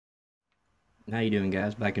How you doing,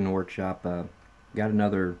 guys? Back in the workshop. Got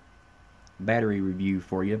another battery review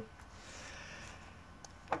for you.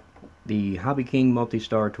 The Hobby King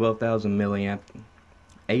Multistar 12,000 milliamp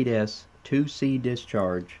 8S 2C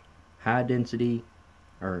discharge high density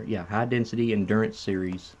endurance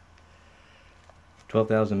series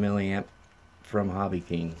 12,000 milliamp from Hobby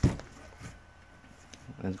King.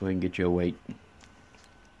 Let's go ahead and get you a weight.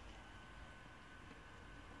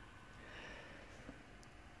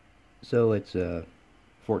 So it's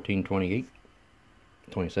 1428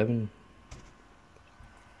 27.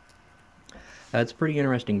 It's a pretty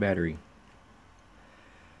interesting battery.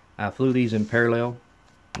 I flew these in parallel,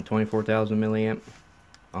 24,000 milliamp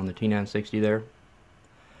on the T960 there.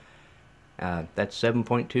 That's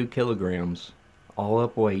 7.2 kilograms all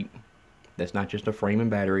up weight. That's not just a frame and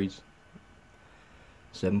batteries.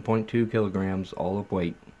 7.2 kilograms all up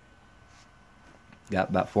weight. Got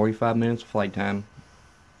about 45 minutes of flight time.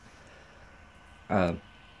 The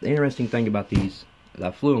interesting thing about these is I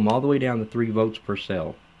flew them all the way down to 3 volts per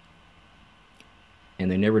cell, and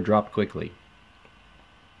they never dropped quickly.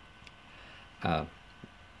 I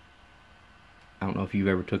don't know if you've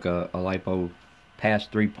ever took a LiPo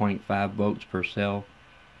past 3.5 volts per cell.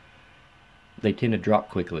 They tend to drop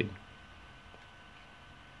quickly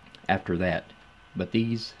after that, but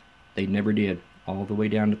these, they never did, all the way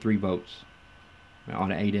down to 3 volts.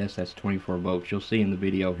 On an 8S, that's 24 volts. You'll see in the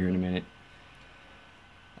video here in a minute.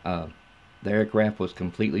 The aircraft was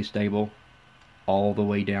completely stable all the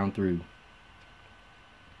way down through.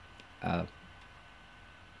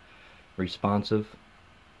 Responsive,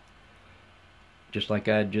 just like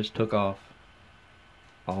I just took off,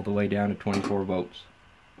 all the way down to 24 volts.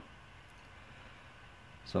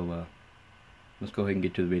 So let's go ahead and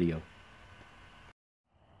get to the video.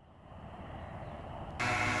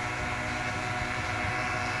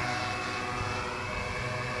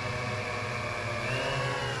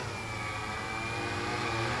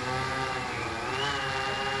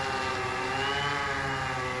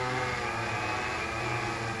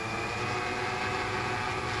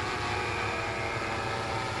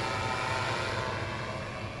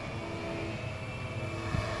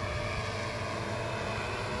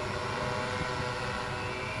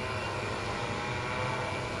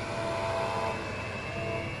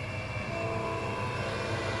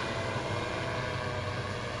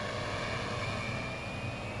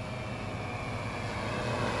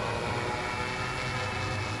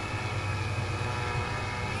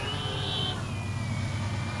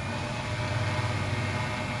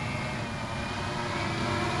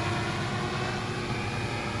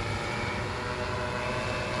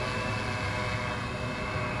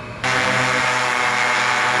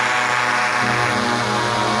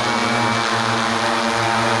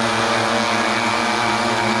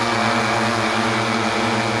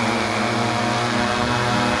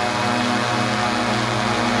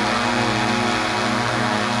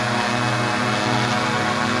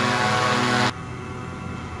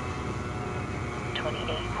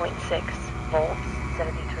 Volts,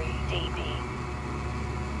 73 dB,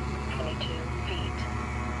 22 feet.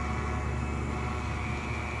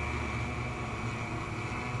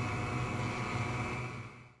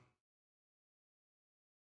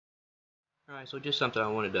 Alright, so just something I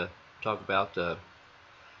wanted to talk about.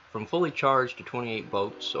 From fully charged to 28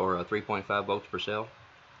 volts, or 3.5 volts per cell,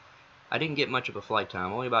 I didn't get much of a flight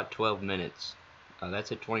time, only about 12 minutes.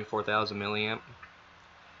 That's at 24,000 milliamp.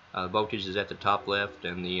 Voltage is at the top left,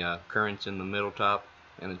 and the current's in the middle top,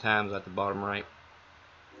 and the time's at the bottom right.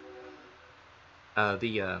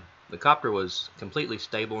 The copter was completely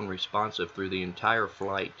stable and responsive through the entire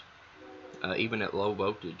flight, even at low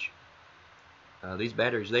voltage. These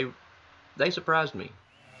batteries, they surprised me.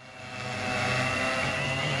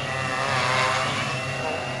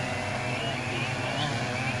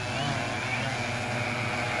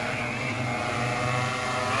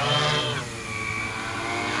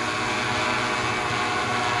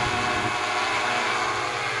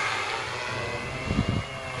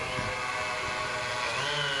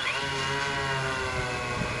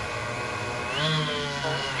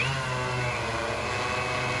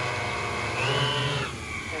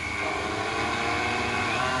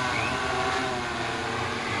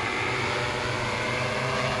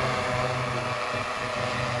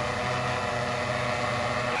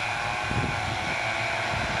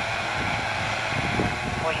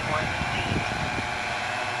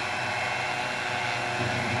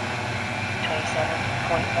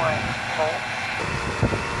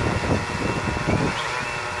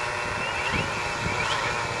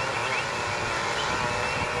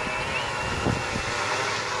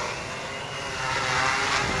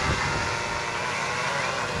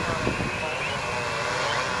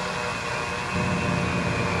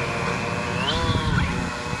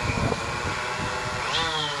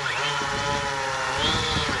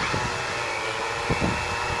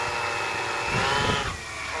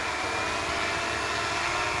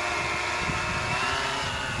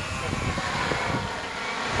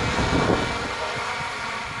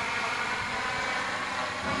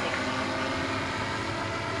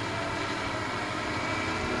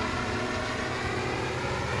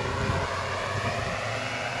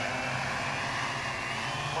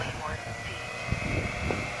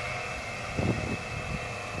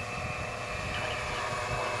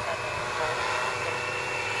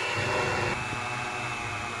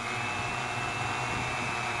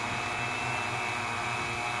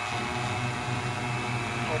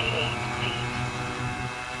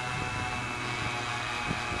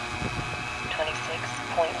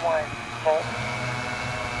 1 volts.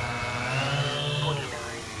 49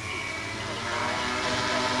 feet.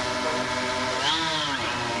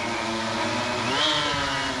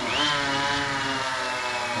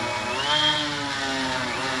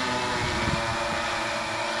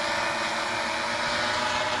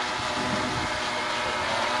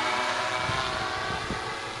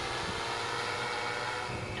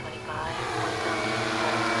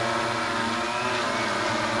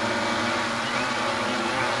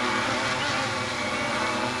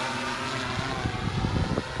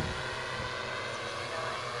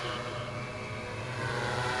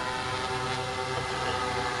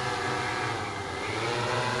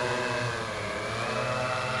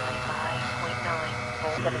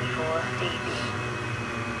 74 dB.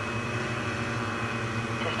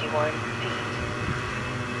 51 feet.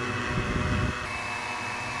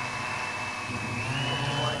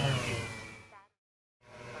 51 feet.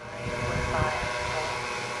 5.5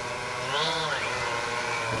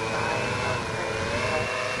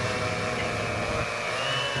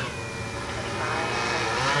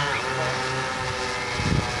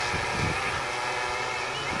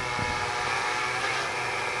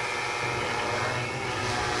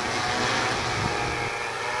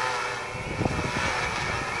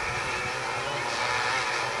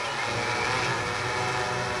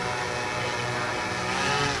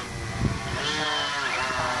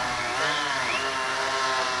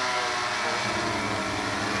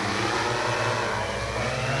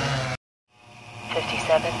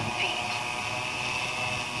 57 feet.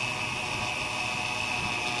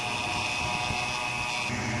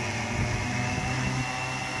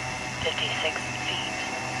 56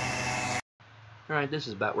 feet. Alright, this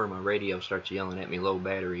is about where my radio starts yelling at me low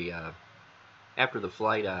battery. After the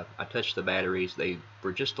flight, I touched the batteries. They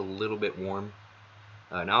were just a little bit warm.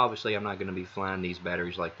 Now obviously I'm not going to be flying these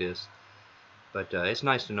batteries like this, but it's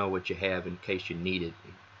nice to know what you have in case you need it.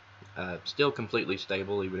 Still completely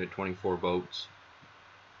stable even at 24 volts.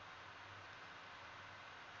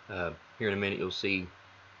 Here in a minute you'll see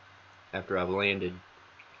after I've landed.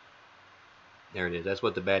 There it is. That's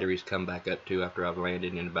what the batteries come back up to after I've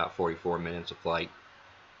landed in about 44 minutes of flight.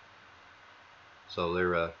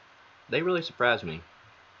 So they really surprised me.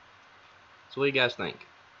 So what do you guys think?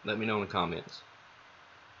 Let me know in the comments.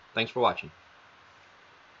 Thanks for watching.